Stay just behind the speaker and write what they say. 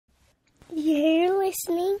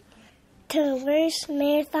listening to the worst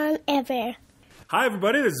marathon ever. Hi,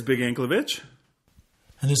 everybody. This is Big Anklevich.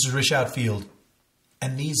 And this is Rish Outfield.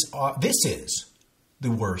 And this is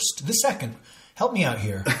the worst. The second. Help me out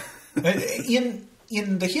here. In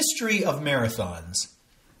the history of marathons,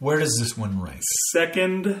 where does this one rank?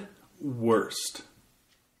 Second worst.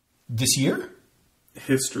 This year?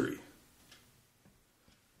 History.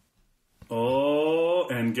 Oh,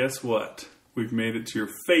 and guess what? We've made it to your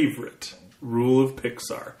favorite rule of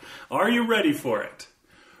Pixar. Are you ready for it?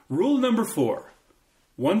 Rule number 4.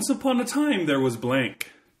 Once upon a time there was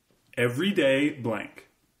blank. Every day blank.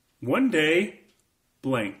 One day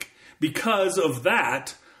blank. Because of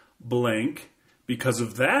that blank. Because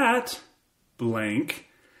of that blank.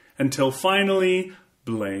 Until finally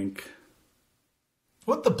blank.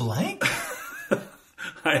 What the blank?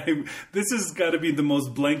 This has got to be the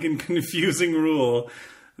most blank and confusing rule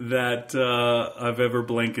that I've ever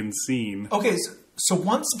blank and seen. Okay, so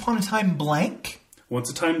once upon a time blank? Once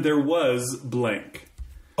a time there was blank.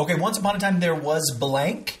 Okay, once upon a time there was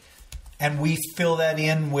blank, and we fill that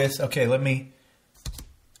in with, okay, let me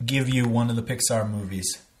give you one of the Pixar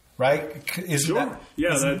movies, right? Isn't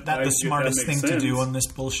that the smartest thing to do on this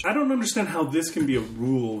bullshit? I don't understand how this can be a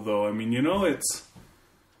rule, though. I mean, it's...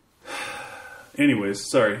 Anyways,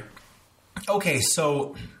 sorry. Okay,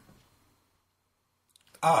 so...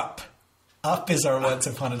 Up. Up is our once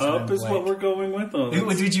upon a time Up is blank. what we're going with? Oh,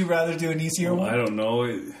 would you rather do an easier one? I don't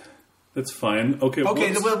know. That's fine. Okay,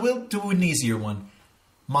 we'll do an easier one.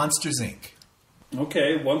 Monsters, Inc.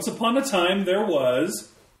 Okay, once upon a time there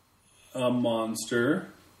was a monster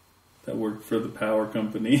that worked for the power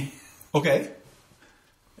company. Okay.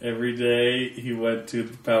 Every day he went to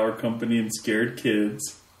the power company and scared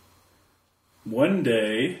kids. One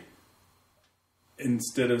day,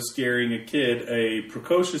 instead of scaring a kid, a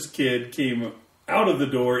precocious kid came out of the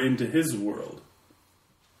door into his world.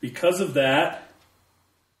 Because of that,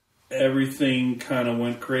 everything kind of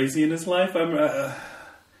went crazy in his life.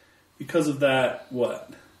 Because of that,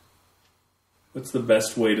 what? What's the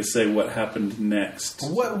best way to say what happened next?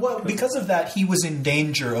 Because of that, he was in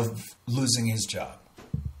danger of losing his job.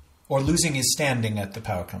 Or losing his standing at the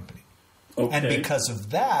power company. Okay. And because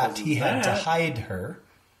of that, he had to hide her.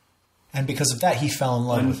 And because of that, he fell in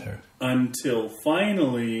love with her. Until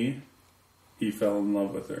finally, he fell in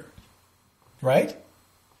love with her. Right?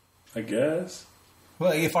 I guess.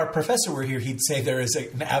 Well, if our professor were here, he'd say there is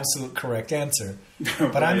an absolute correct answer.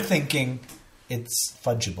 Right. But I'm thinking it's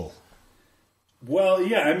fudgeable. Well,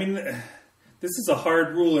 yeah, I mean, this is a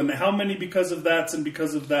hard rule. And how many because of that's and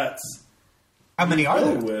because of that's? How many are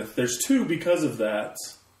there? With? There's 2 because of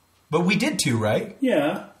that's. But we did 2, right?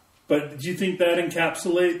 Yeah. But do you think that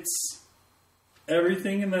encapsulates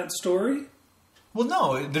everything in that story? Well,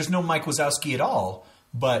 no. There's no Mike Wazowski at all.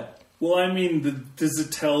 But... Well, I mean, does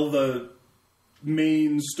it tell the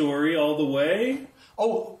main story all the way?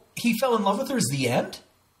 Oh, he fell in love with her is the end?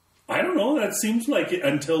 I don't know. That seems like it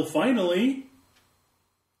until finally.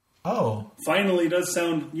 Oh. Finally does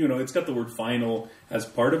sound, it's got the word final as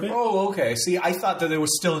part of it. Oh, okay. See, I thought that there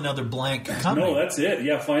was still another blank coming. No, that's it.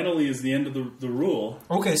 Yeah, finally is the end of the rule.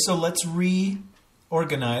 Okay, so let's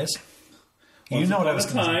reorganize. Once upon a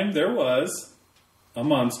time, there was a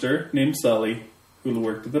monster named Sully who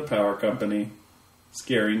worked at the power company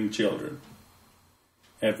scaring children.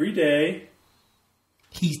 Every day.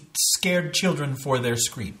 He scared children for their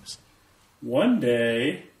screams. One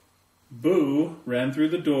day, Boo ran through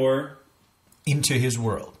the door. Into his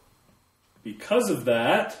world. Because of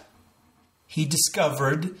that, he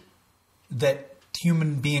discovered that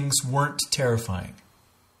human beings weren't terrifying.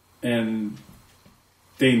 And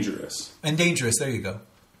dangerous. And dangerous, there you go.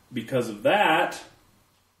 Because of that,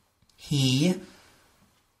 he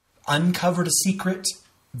uncovered a secret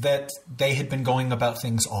that they had been going about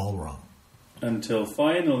things all wrong. Until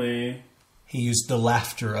finally... he used the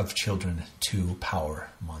laughter of children to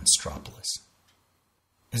power Monstropolis.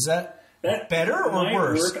 Is that better or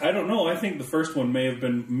worse? Work. I don't know. I think the first one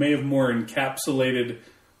may have more encapsulated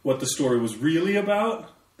what the story was really about.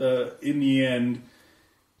 In the end,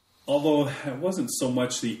 although it wasn't so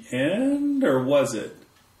much the end, or was it?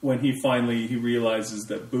 When he realizes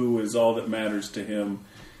that Boo is all that matters to him.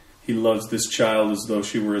 He loves this child as though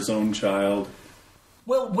she were his own child.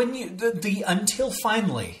 Well, when the until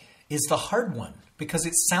finally is the hard one, because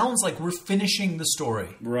it sounds like we're finishing the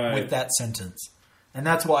story with that sentence. And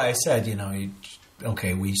that's why I said,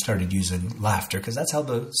 we started using laughter, because that's how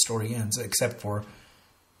the story ends, except for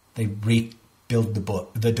they rebuild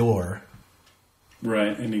the door.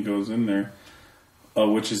 Right, and he goes in there,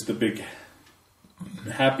 which is the big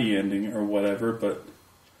happy ending or whatever, but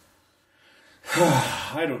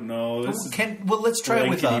I don't know. Let's try it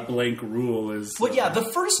with up. Blank rule is. Well, yeah, the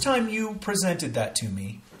first time you presented that to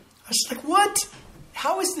me, I was like, "What?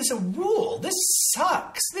 How is this a rule? This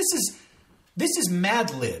sucks. This is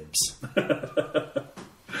Mad Libs."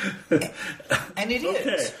 And it is.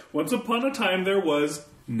 Okay. Once upon a time, there was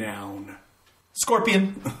noun.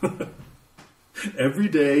 Scorpion.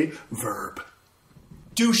 Everyday verb.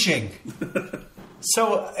 Douching.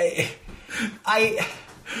 So I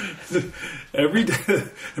every day,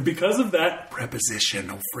 because of that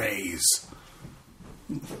prepositional phrase.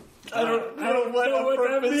 I don't know what a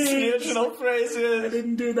prepositional phrase is. I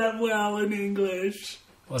didn't do that well in English.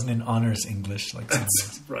 Wasn't in honors English like some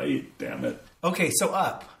That's right. Damn it. Okay, so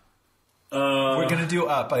up. We're gonna do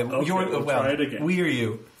up. We'll try it again. We are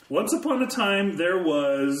you. Once upon a time, there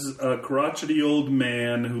was a crotchety old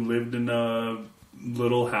man who lived in a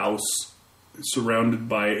little house surrounded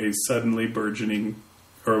by a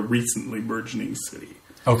recently burgeoning city.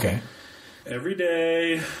 Okay. Every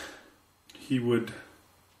day, he would...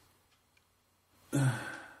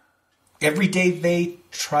 Every day they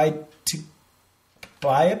tried to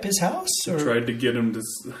buy up his house? Or tried to get him to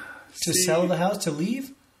sell the house, to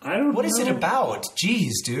leave? I don't know. What is it about?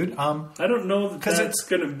 Jeez, dude. I don't know because it's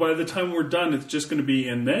going to... By the time we're done, it's just going to be...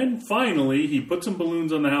 And then, finally, he put some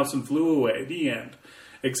balloons on the house and flew away. The end.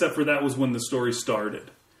 Except for that was when the story started.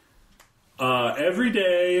 Every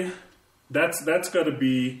day... That's got to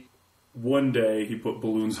be... One day, he put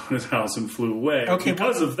balloons on his house and flew away. Okay,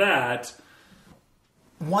 because of that...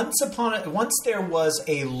 Once there was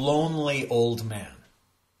a lonely old man.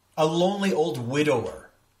 A lonely old widower.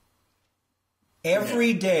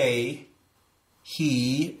 Every day,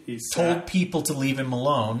 he told people to leave him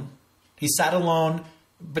alone. He sat alone,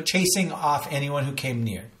 but chasing off anyone who came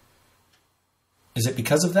near. Is it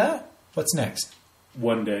because of that? What's next?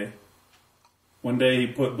 One day he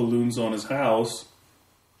put balloons on his house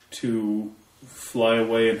to fly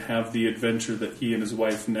away and have the adventure that he and his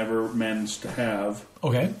wife never managed to have.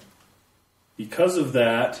 Okay. Because of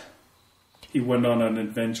that, he went on an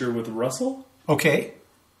adventure with Russell. Okay.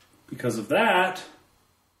 Because of that,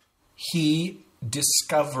 he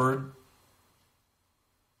discovered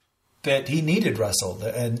that he needed Russell,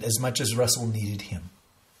 and as much as Russell needed him.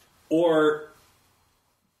 Or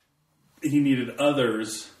he needed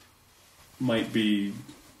others, might be...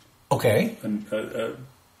 Okay.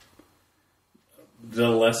 The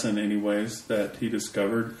lesson, anyways, that he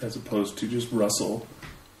discovered, as opposed to just Russell.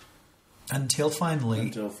 Until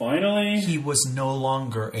finally, he was no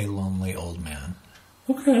longer a lonely old man.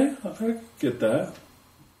 Okay, I get that.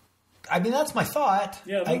 I mean, that's my thought.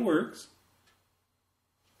 Yeah, that works.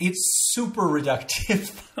 It's super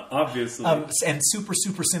reductive. Obviously. And super,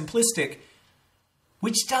 super simplistic,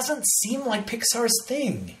 which doesn't seem like Pixar's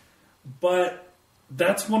thing. But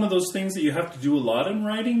that's one of those things that you have to do a lot in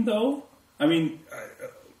writing, though. I mean,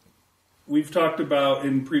 we've talked about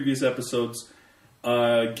in previous episodes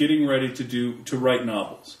getting ready to write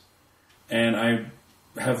novels. And I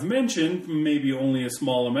have mentioned, maybe only a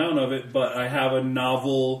small amount of it, but I have a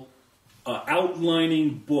novel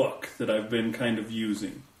outlining book that I've been kind of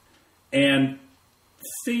using. And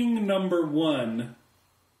thing number one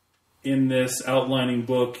in this outlining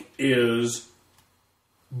book is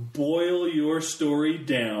boil your story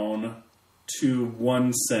down to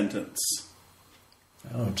one sentence.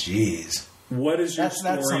 Oh, jeez. What is your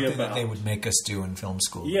story that's something about? That they would make us do in film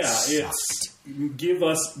school. Yeah, it's give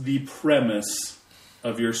us the premise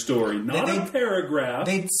of your story, not a paragraph.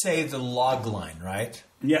 They'd say the log line, right?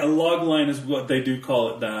 Yeah, a log line is what they do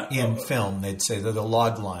call it that. In film, they'd say that the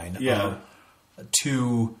log line. Yeah.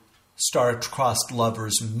 Two star-crossed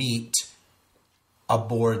lovers meet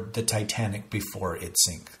aboard the Titanic before it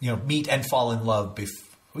sinks. Meet and fall in love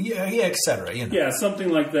before... Yeah, etc. Yeah, something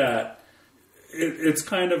like that. It's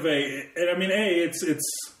kind of it's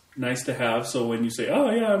nice to have. So when you say, "Oh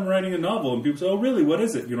yeah, I'm writing a novel," and people say, "Oh really? What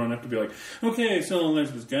is it?" You don't have to be like, "Okay, so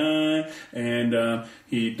there's this guy, and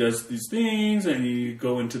he does these things," and you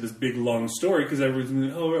go into this big long story because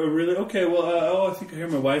everyone's, "Oh really? Okay, well, I think I hear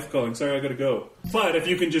my wife calling. Sorry, I gotta go." But if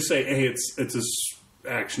you can just say, "Hey, it's a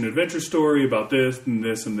action adventure story about this and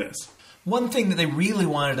this and this." One thing that they really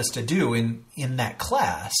wanted us to do in that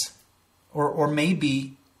class, or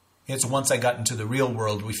maybe it's once I got into the real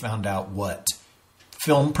world, we found out what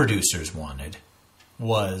film producers wanted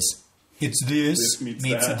was it's this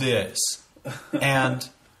meets this. And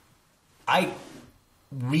I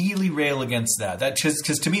really rail against that.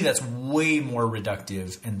 Because to me that's way more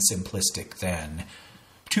reductive and simplistic than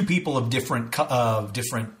two people of different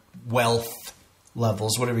wealth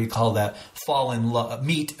levels, whatever you call that, fall in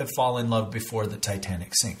love before the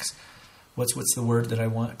Titanic sinks. what's the word that I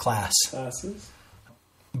want? Classes.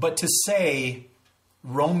 But to say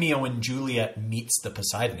Romeo and Juliet meets the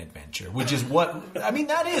Poseidon Adventure, which is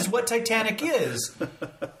that is what Titanic is.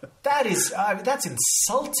 That's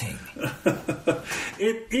insulting.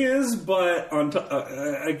 It is, but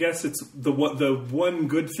I guess it's the one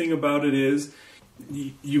good thing about it is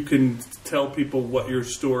you can tell people what your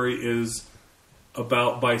story is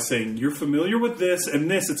about by saying you're familiar with this and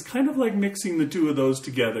this. It's kind of like mixing the two of those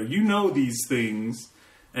together. You know these things,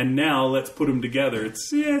 and now let's put them together.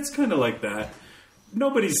 It's kind of like that.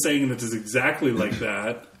 Nobody's saying that it's exactly like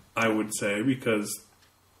that, I would say, because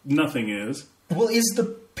nothing is. Well, is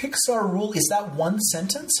the Pixar rule, is that one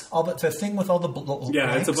sentence? All the thing with all the blanks?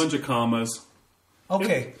 Yeah, it's a bunch of commas.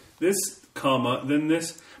 Okay. This comma, then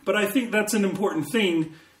this. But I think that's an important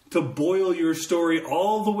thing, to boil your story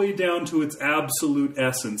all the way down to its absolute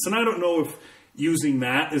essence. And I don't know if using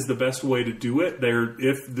that is the best way to do it.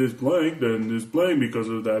 If there's blank, then there's blank because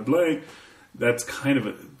of that blank. That's kind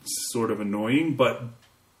of sort of annoying. But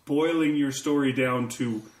boiling your story down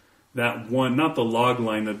to that one, not the log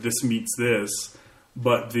line that this meets this,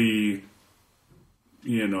 but the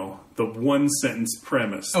one sentence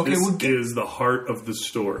premise. Okay, this is the heart of the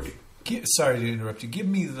story. Sorry to interrupt you. Give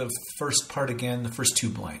me the first part again, the first two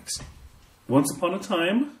blanks. Once upon a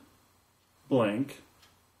time, blank.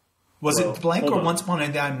 Was it blank or once upon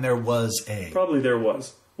a time there was a? Probably there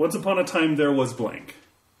was. Once upon a time there was blank.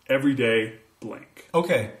 Every day, blank.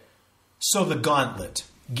 Okay. So the gauntlet.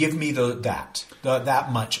 Give me that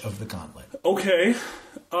much of the gauntlet. Okay.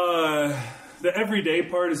 The everyday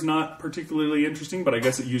part is not particularly interesting, but I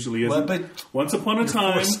guess it usually isn't. Well, but once upon a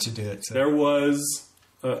time, to do it, so. There was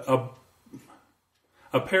a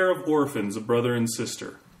pair of orphans, a brother and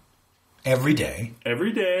sister. Every day.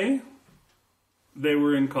 Every day, they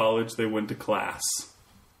were in college. They went to class.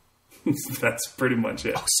 That's pretty much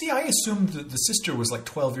it. Oh, see, I assumed that the sister was like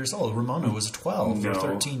 12 years old. Ramona was 12 or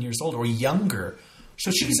 13 years old or younger. So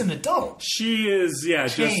she's an adult. She is, yeah.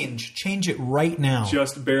 Change it right now.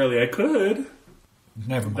 Just barely. I could.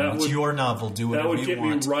 Never mind. It's your novel. Do whatever you want. That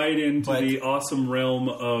would get me right into the awesome realm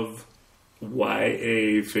of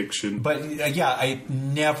YA fiction. But I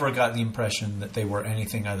never got the impression that they were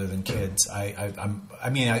anything other than kids.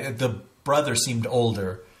 The brother seemed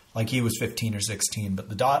older, like he was 15 or 16, but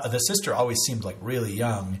the sister always seemed like really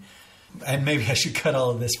young. And maybe I should cut all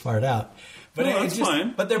of this part out. But no, it's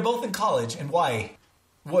fine. But they're both in college, and why?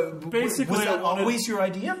 Basically, was that always your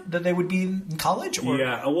idea that they would be in college? Or?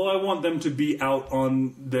 Yeah. Well, I want them to be out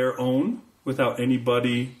on their own without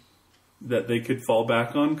anybody that they could fall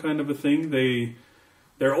back on, kind of a thing.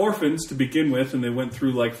 They're orphans to begin with, and they went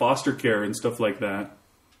through like foster care and stuff like that.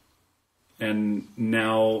 And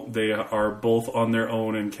now they are both on their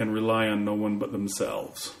own and can rely on no one but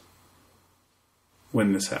themselves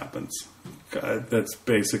when this happens. God, that's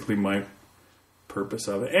basically my purpose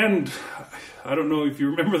of it. And I don't know if you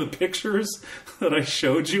remember the pictures that I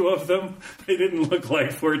showed you of them. They didn't look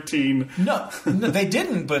like 14. No, they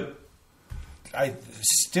didn't, but I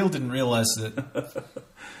still didn't realize that.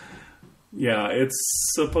 Yeah, it's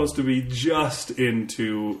supposed to be just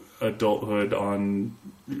into adulthood on,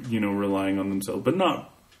 relying on themselves, but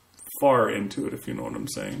not far into it, if you know what I'm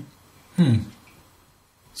saying.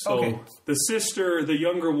 So okay. The sister, the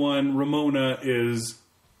younger one, Ramona, is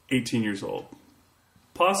 18 years old.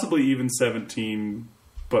 Possibly even 17,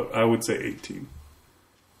 but I would say 18.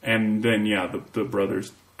 And then, the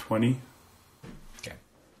brother's 20. Okay.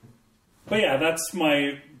 But yeah, that's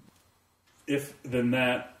my if then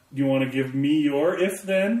that. You want to give me your if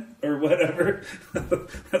then or whatever?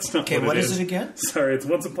 That's not okay, what is it again? Sorry, it's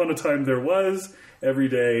once upon a time there was, every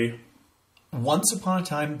day. Once upon a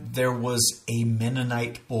time there was a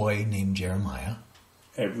Mennonite boy named Jeremiah.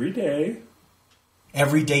 Every day.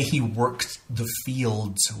 Every day he worked the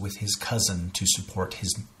fields with his cousin to support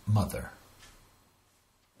his mother.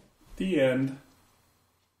 The end.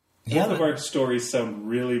 Yeah, both of our stories sound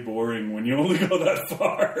really boring when you only go that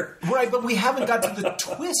far. Right, but we haven't got to the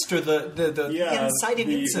twist or the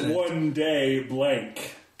inciting incident. One day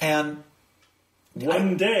blank. And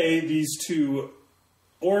one day these two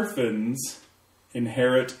orphans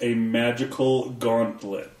inherit a magical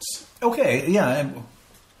gauntlet. Okay, yeah. And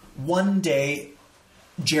one day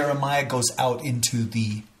Jeremiah goes out into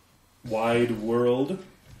the wide world.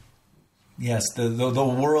 Yes, the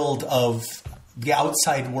world of the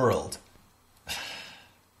outside world.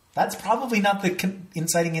 That's probably not the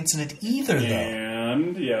inciting incident either, though.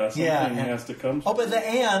 And, something has to come. Oh, but the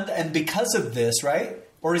and because of this, right?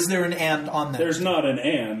 Or is there an and on that? There's not an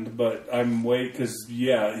and, but I'm because,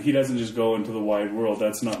 he doesn't just go into the wide world.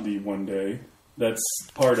 That's not the one day. That's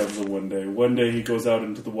part of the one day. One day he goes out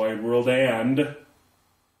into the wide world and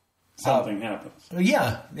something happens.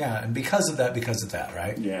 Yeah, and because of that,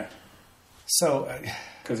 right? Yeah. So...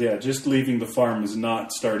 Because, just leaving the farm is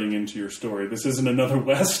not starting into your story. This isn't another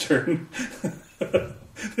Western.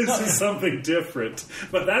 This is something different.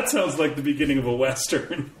 But that sounds like the beginning of a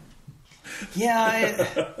Western.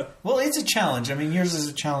 Well, it's a challenge. I mean, yours is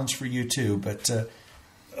a challenge for you, too, but...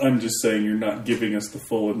 I'm just saying you're not giving us the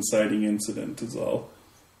full inciting incident is all.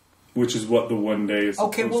 Which is what the one day is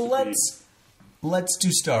supposed to be. Okay, well, let's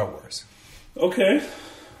do Star Wars. Okay.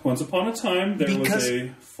 Once upon a time, there was a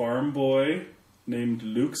farm boy named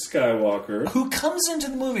Luke Skywalker. Who comes into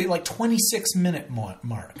the movie at like 26-minute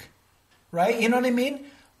mark. Right? You know what I mean?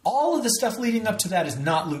 All of the stuff leading up to that is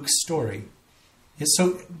not Luke's story.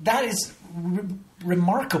 So that is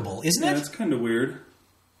remarkable, isn't it? Yeah, it's kind of weird.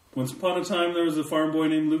 Once upon a time, there was a farm boy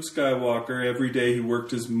named Luke Skywalker. Every day he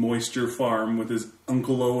worked his moisture farm with his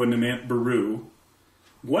Uncle Owen and Aunt Beru.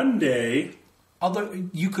 One day... Although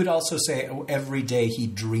you could also say every day he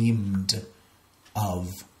dreamed of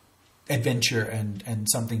adventure and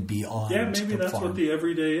something beyond. Yeah, maybe that's what the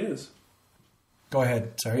everyday is. Go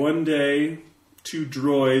ahead, sorry. One day, 2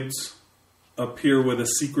 droids appear with a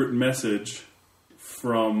secret message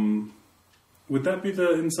from... Would that be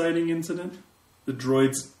the inciting incident? The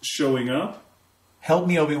droids showing up? Help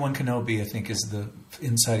me, Obi-Wan Kenobi, I think, is the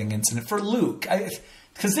inciting incident. For Luke,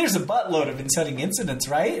 because there's a buttload of inciting incidents,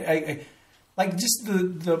 right? Like just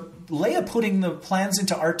the Leia putting the plans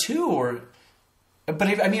into R2 But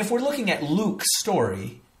if we're looking at Luke's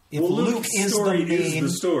story, Luke is the main... is the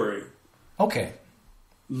story. Okay.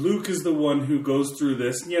 Luke is the one who goes through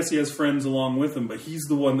this. And yes, he has friends along with him, but he's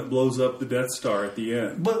the one that blows up the Death Star at the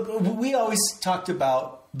end. But we always talked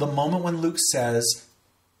about the moment when Luke says,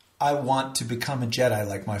 I want to become a Jedi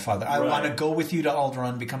like my father. I want to go with you to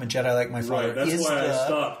Alderaan, become a Jedi like my father. Right, that's why I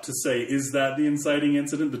stopped to say, is that the inciting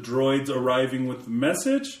incident? The droids arriving with the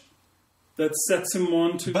message that sets him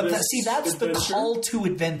on to this that's adventure? The call to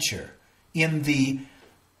adventure in the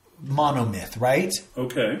monomyth, right?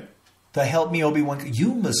 Okay. The help me, Obi-Wan.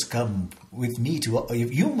 You must come with me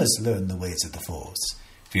you must learn the ways of the Force.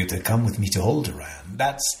 For you to come with me to Alderaan.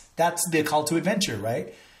 That's the call to adventure,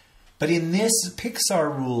 right? But in this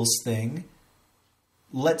Pixar rules thing,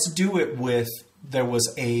 let's do it with there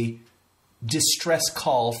was a distress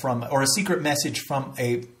call or a secret message from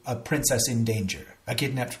a princess in danger, a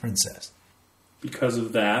kidnapped princess. Because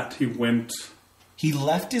of that, he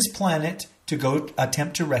left his planet to go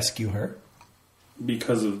attempt to rescue her.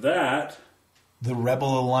 Because of that, the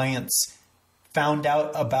Rebel Alliance found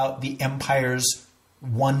out about the Empire's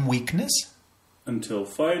one weakness. Until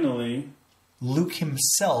finally... Luke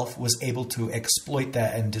himself was able to exploit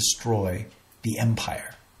that and destroy the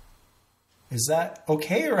Empire. Is that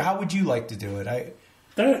okay, or how would you like to do it?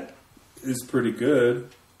 That is pretty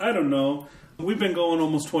good. I don't know. We've been going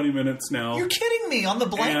almost 20 minutes now. You're kidding me, on the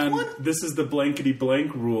blank one? This is the blankety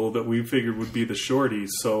blank rule that we figured would be the shorties,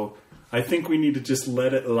 so I think we need to just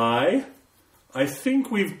let it lie. I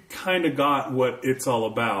think we've kind of got what it's all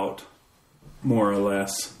about, more or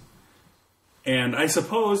less. And I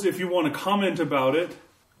suppose if you want to comment about it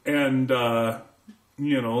and, let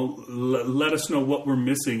us know what we're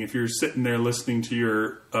missing if you're sitting there listening to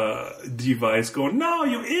your device going, no,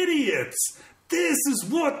 you idiots! This is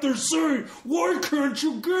what they're saying! Why can't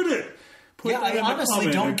you get it? I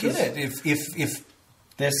honestly don't get it. If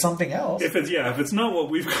there's something else. If it's not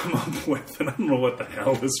what we've come up with, then I don't know what the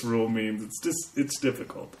hell this rule means. It's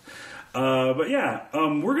difficult. But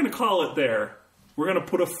we're going to call it there. We're going to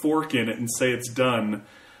put a fork in it and say it's done.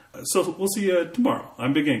 So we'll see you tomorrow.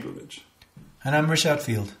 I'm Big Anklevich. And I'm Rish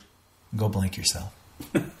Outfield. Go blank yourself.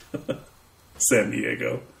 San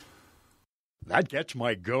Diego. That Gets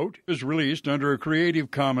My Goat is released under a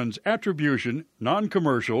Creative Commons Attribution,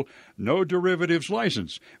 Non-Commercial, No Derivatives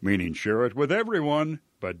license, meaning share it with everyone,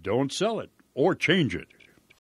 but don't sell it or change it.